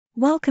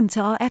Welcome to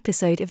our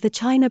episode of the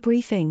China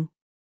Briefing.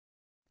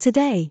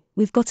 Today,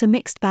 we've got a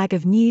mixed bag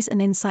of news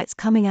and insights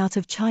coming out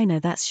of China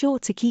that's sure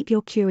to keep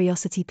your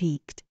curiosity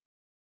piqued.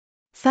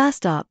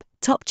 First up,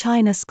 top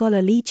China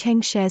scholar Li Cheng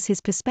shares his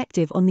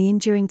perspective on the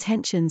enduring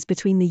tensions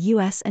between the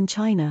US and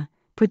China,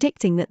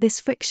 predicting that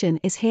this friction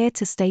is here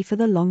to stay for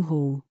the long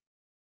haul.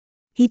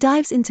 He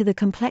dives into the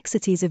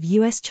complexities of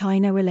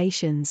US-China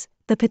relations,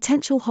 the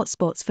potential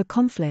hotspots for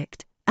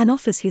conflict, and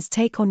offers his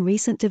take on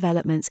recent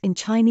developments in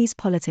Chinese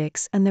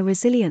politics and the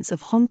resilience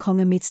of Hong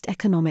Kong amidst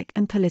economic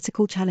and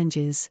political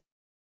challenges.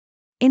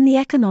 In the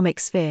economic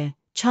sphere,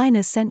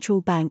 China's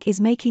central bank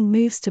is making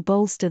moves to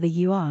bolster the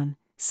yuan,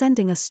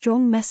 sending a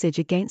strong message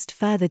against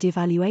further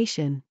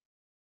devaluation.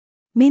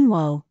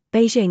 Meanwhile,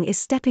 Beijing is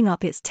stepping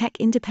up its tech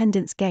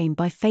independence game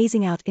by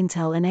phasing out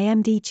Intel and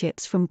AMD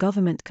chips from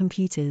government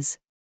computers.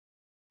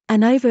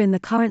 And over in the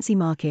currency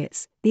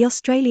markets, the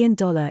Australian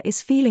dollar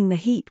is feeling the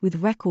heat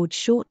with record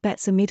short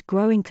bets amid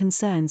growing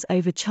concerns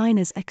over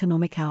China's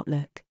economic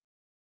outlook.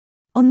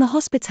 On the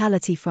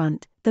hospitality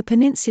front, the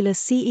Peninsula's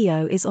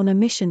CEO is on a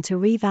mission to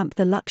revamp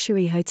the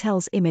luxury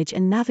hotel's image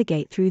and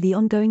navigate through the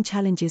ongoing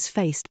challenges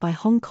faced by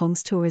Hong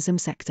Kong's tourism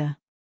sector.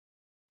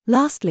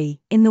 Lastly,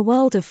 in the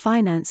world of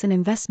finance and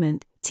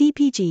investment,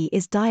 TPG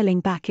is dialing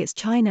back its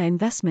China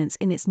investments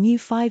in its new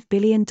 $5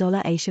 billion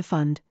Asia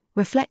fund,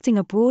 reflecting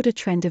a broader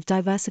trend of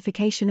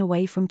diversification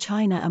away from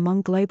China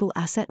among global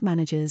asset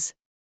managers.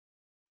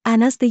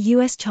 And as the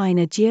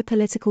US-China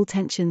geopolitical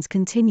tensions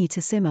continue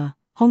to simmer,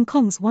 Hong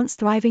Kong's once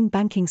thriving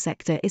banking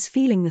sector is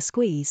feeling the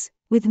squeeze,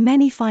 with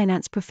many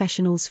finance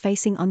professionals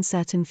facing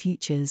uncertain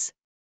futures.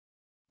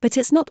 But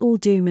it's not all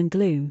doom and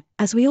gloom,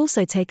 as we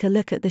also take a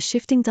look at the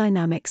shifting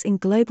dynamics in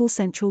global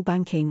central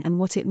banking and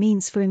what it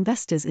means for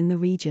investors in the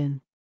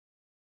region.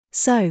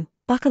 So,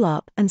 buckle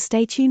up and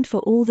stay tuned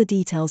for all the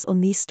details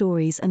on these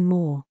stories and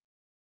more.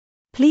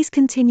 Please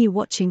continue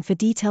watching for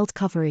detailed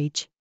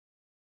coverage.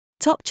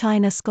 Top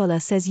China scholar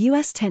says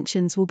US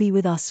tensions will be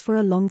with us for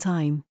a long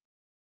time.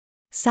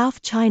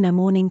 South China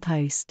Morning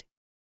Post.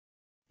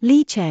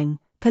 Li Cheng,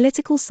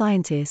 political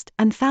scientist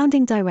and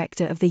founding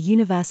director of the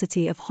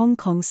University of Hong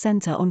Kong's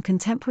Center on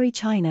Contemporary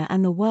China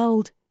and the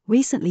World,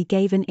 recently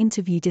gave an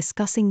interview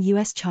discussing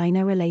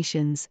US-China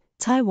relations,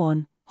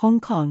 Taiwan, Hong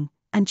Kong,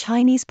 and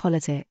Chinese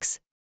politics.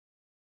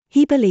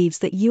 He believes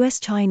that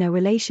US-China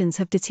relations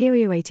have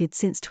deteriorated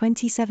since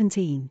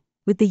 2017,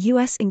 with the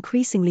US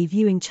increasingly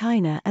viewing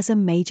China as a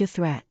major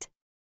threat.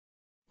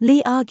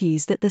 Li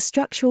argues that the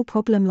structural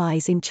problem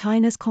lies in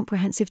China's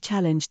comprehensive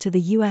challenge to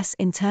the US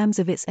in terms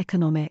of its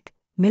economic,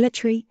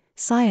 military,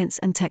 science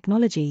and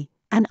technology,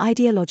 and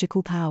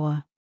ideological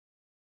power.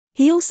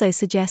 He also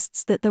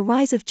suggests that the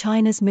rise of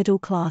China's middle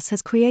class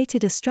has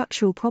created a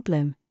structural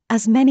problem,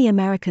 as many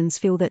Americans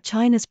feel that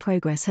China's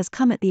progress has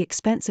come at the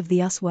expense of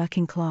the US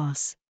working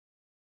class.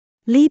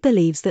 Li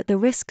believes that the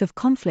risk of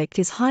conflict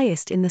is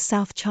highest in the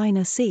South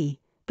China Sea,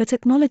 but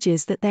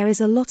acknowledges that there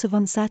is a lot of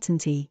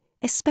uncertainty,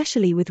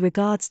 especially with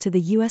regards to the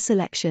US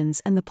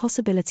elections and the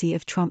possibility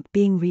of Trump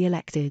being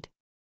re-elected.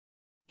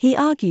 He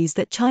argues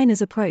that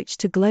China's approach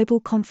to global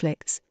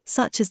conflicts,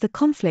 such as the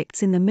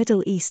conflicts in the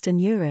Middle East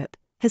and Europe,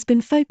 has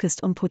been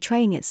focused on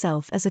portraying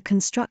itself as a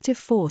constructive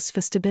force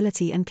for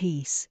stability and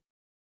peace.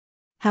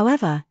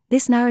 However,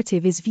 this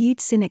narrative is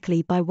viewed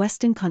cynically by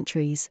Western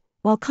countries,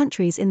 while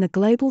countries in the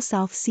global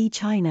South see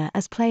China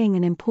as playing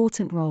an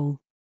important role.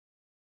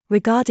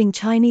 Regarding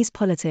Chinese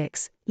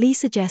politics, Li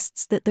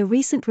suggests that the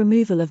recent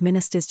removal of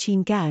ministers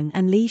Qin Gang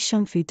and Li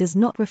Shangfu does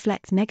not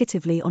reflect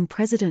negatively on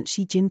President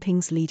Xi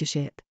Jinping's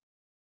leadership.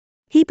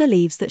 He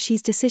believes that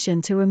Xi's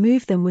decision to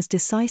remove them was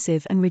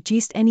decisive and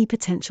reduced any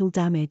potential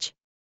damage.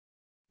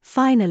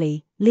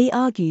 Finally, Li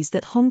argues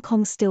that Hong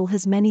Kong still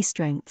has many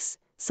strengths,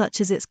 such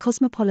as its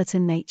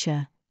cosmopolitan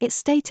nature, its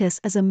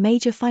status as a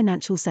major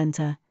financial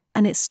center,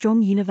 and its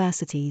strong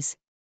universities.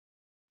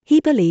 He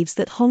believes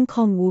that Hong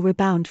Kong will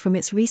rebound from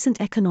its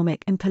recent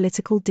economic and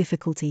political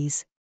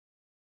difficulties.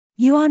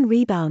 Yuan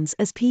rebounds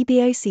as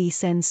PBOC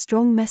sends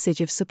strong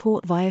message of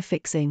support via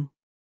fixing.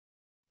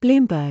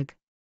 Bloomberg.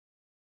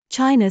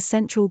 China's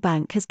central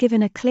bank has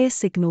given a clear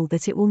signal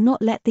that it will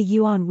not let the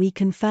yuan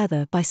weaken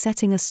further by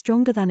setting a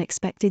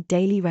stronger-than-expected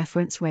daily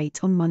reference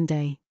rate on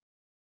Monday.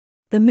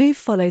 The move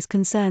follows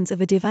concerns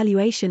of a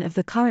devaluation of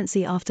the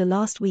currency after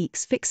last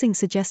week's fixing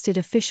suggested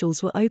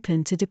officials were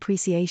open to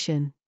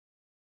depreciation.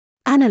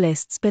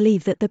 Analysts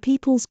believe that the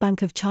People's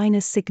Bank of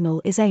China's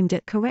signal is aimed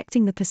at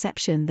correcting the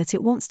perception that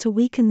it wants to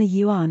weaken the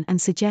yuan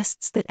and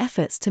suggests that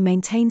efforts to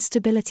maintain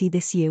stability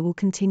this year will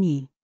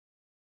continue.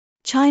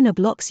 China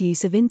blocks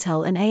use of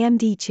Intel and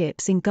AMD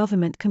chips in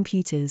government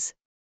computers.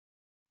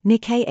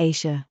 Nikkei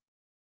Asia.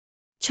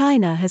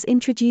 China has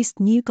introduced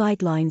new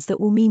guidelines that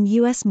will mean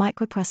US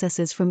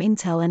microprocessors from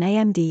Intel and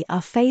AMD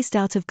are phased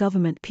out of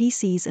government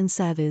PCs and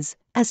servers,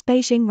 as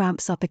Beijing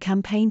ramps up a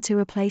campaign to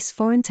replace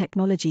foreign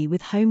technology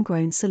with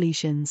homegrown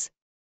solutions.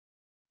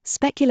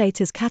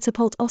 Speculators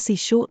catapult Aussie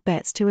short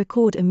bets to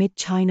record amid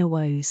China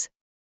woes.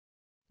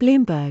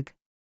 Bloomberg.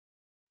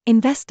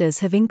 Investors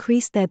have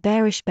increased their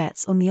bearish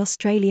bets on the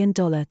Australian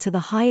dollar to the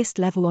highest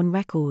level on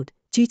record,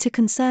 due to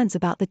concerns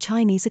about the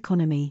Chinese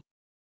economy.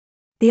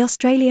 The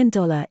Australian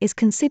dollar is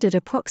considered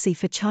a proxy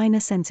for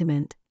China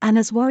sentiment, and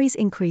as worries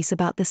increase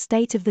about the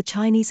state of the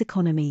Chinese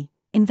economy,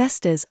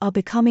 investors are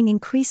becoming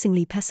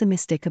increasingly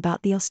pessimistic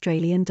about the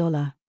Australian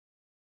dollar.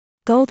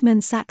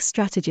 Goldman Sachs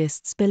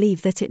strategists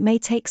believe that it may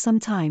take some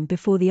time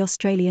before the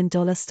Australian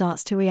dollar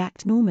starts to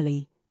react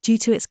normally, due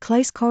to its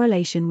close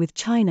correlation with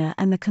China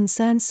and the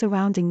concerns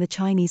surrounding the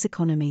Chinese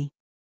economy.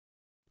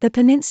 The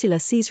peninsula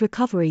sees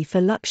recovery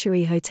for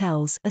luxury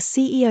hotels as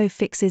CEO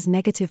fixes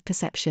negative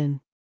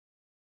perception.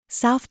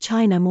 South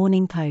China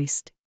Morning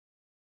Post.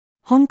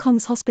 Hong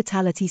Kong's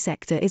hospitality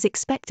sector is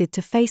expected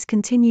to face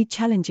continued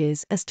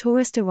challenges as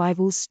tourist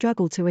arrivals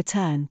struggle to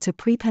return to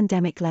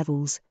pre-pandemic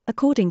levels,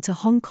 according to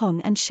Hong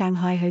Kong and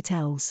Shanghai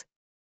Hotels.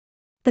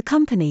 The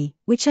company,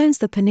 which owns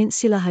the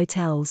Peninsula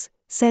Hotels,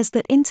 says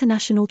that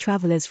international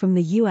travelers from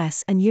the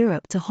US and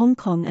Europe to Hong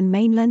Kong and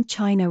mainland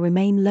China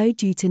remain low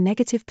due to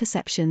negative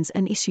perceptions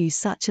and issues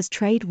such as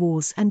trade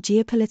wars and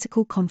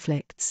geopolitical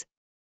conflicts.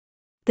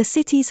 The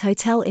city's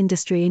hotel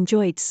industry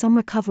enjoyed some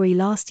recovery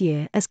last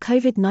year as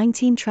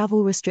COVID-19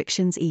 travel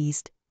restrictions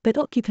eased, but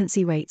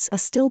occupancy rates are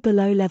still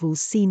below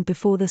levels seen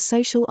before the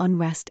social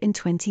unrest in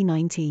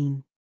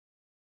 2019.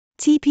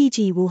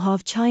 TPG will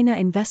halve China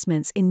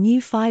investments in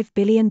new $5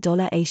 billion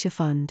Asia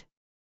fund.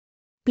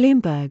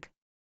 Bloomberg.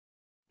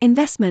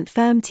 Investment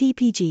firm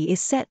TPG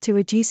is set to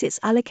reduce its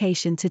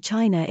allocation to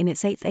China in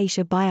its 8th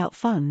Asia buyout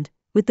fund,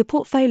 with the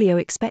portfolio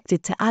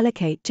expected to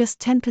allocate just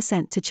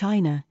 10% to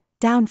China,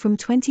 down from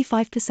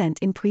 25%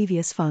 in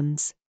previous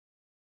funds.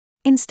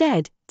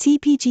 Instead,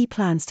 TPG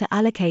plans to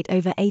allocate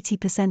over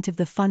 80% of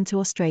the fund to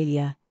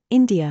Australia,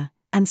 India,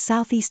 and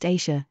Southeast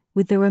Asia,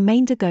 with the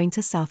remainder going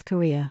to South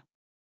Korea.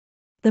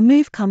 The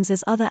move comes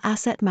as other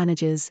asset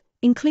managers,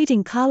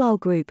 including Carlyle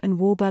Group and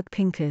Warburg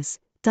Pincus,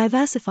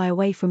 diversify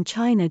away from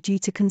China due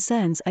to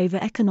concerns over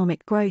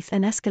economic growth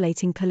and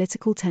escalating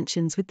political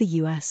tensions with the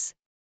US.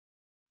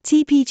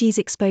 TPG's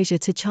exposure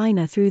to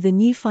China through the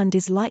new fund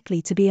is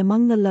likely to be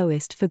among the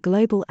lowest for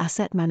global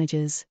asset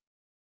managers.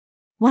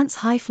 Once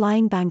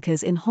high-flying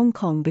bankers in Hong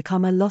Kong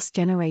become a lost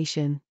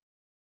generation.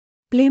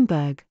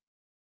 Bloomberg.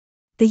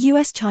 The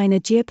US-China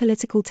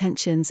geopolitical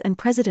tensions and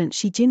President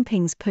Xi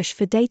Jinping's push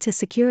for data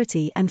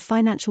security and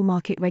financial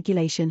market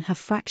regulation have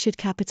fractured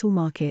capital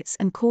markets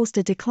and caused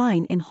a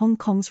decline in Hong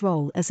Kong's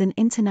role as an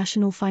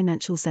international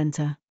financial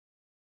center.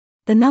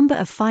 The number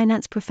of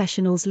finance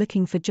professionals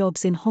looking for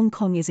jobs in Hong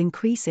Kong is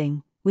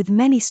increasing, with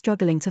many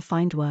struggling to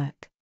find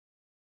work.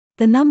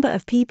 The number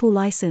of people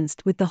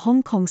licensed with the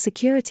Hong Kong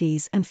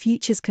Securities and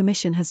Futures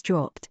Commission has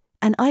dropped,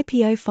 and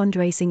IPO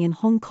fundraising in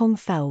Hong Kong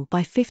fell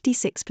by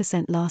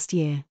 56% last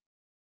year.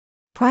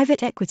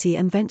 Private equity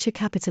and venture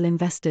capital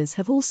investors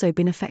have also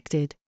been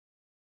affected.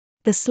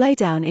 The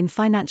slowdown in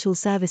financial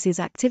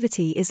services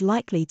activity is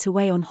likely to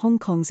weigh on Hong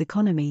Kong's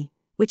economy,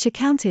 which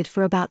accounted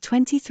for about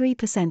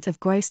 23% of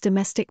gross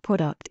domestic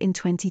product in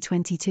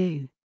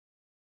 2022.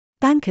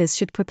 Bankers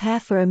should prepare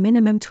for a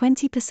minimum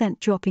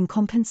 20% drop in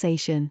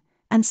compensation,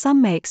 and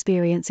some may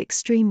experience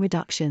extreme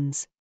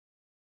reductions.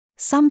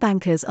 Some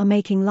bankers are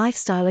making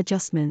lifestyle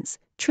adjustments,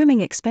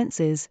 trimming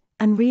expenses,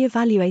 and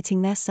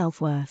re-evaluating their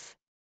self-worth.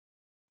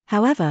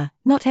 However,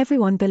 not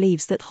everyone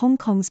believes that Hong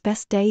Kong's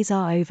best days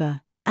are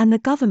over, and the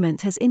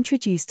government has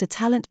introduced a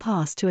talent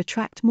pass to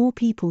attract more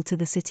people to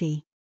the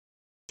city.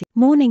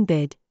 Morning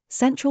bid,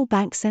 central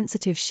bank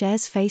sensitive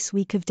shares face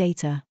week of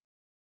data.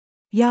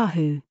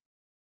 Yahoo!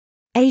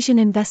 Asian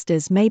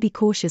investors may be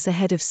cautious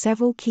ahead of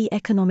several key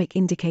economic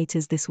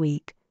indicators this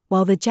week,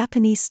 while the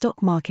Japanese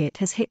stock market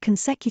has hit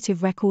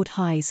consecutive record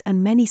highs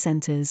and many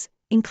centers,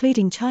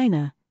 including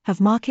China, have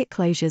market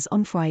closures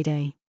on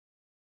Friday.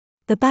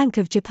 The Bank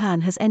of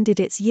Japan has ended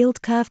its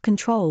yield curve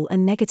control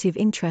and negative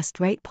interest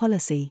rate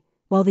policy,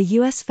 while the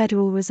US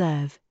Federal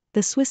Reserve,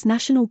 the Swiss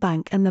National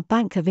Bank and the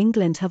Bank of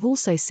England have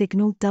also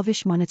signaled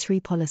dovish monetary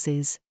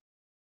policies.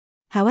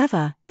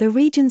 However, the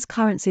region's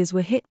currencies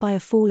were hit by a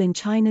fall in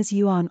China's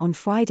yuan on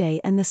Friday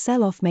and the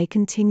sell-off may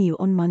continue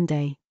on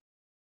Monday.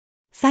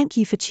 Thank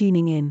you for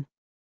tuning in.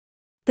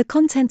 The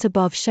content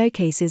above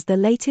showcases the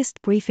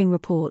latest briefing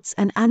reports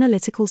and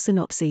analytical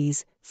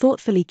synopses,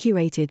 thoughtfully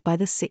curated by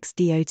the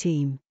 6DO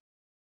team.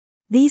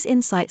 These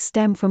insights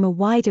stem from a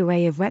wide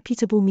array of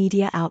reputable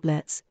media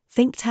outlets,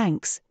 think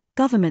tanks,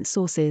 government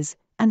sources,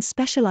 and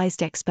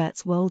specialized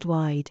experts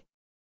worldwide.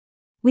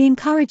 We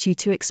encourage you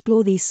to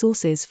explore these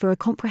sources for a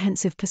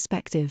comprehensive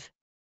perspective.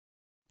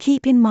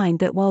 Keep in mind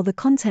that while the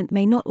content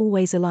may not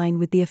always align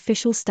with the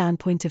official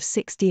standpoint of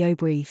 6DO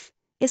Brief,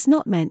 it's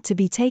not meant to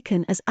be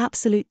taken as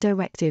absolute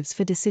directives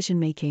for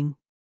decision-making.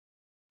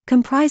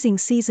 Comprising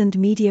seasoned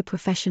media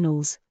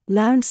professionals,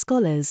 learned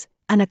scholars,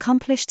 and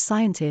accomplished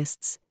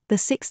scientists, the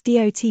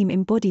 6DO team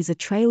embodies a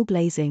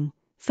trailblazing,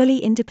 fully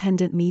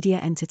independent media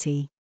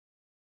entity.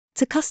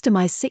 To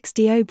customize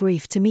 6DO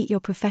Brief to meet your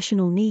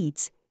professional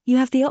needs, you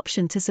have the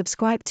option to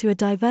subscribe to a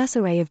diverse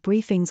array of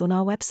briefings on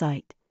our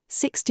website,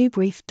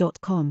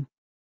 6dobrief.com.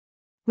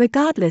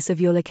 Regardless of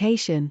your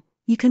location,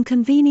 you can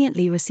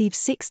conveniently receive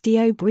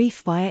 6DO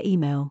Brief via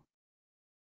email.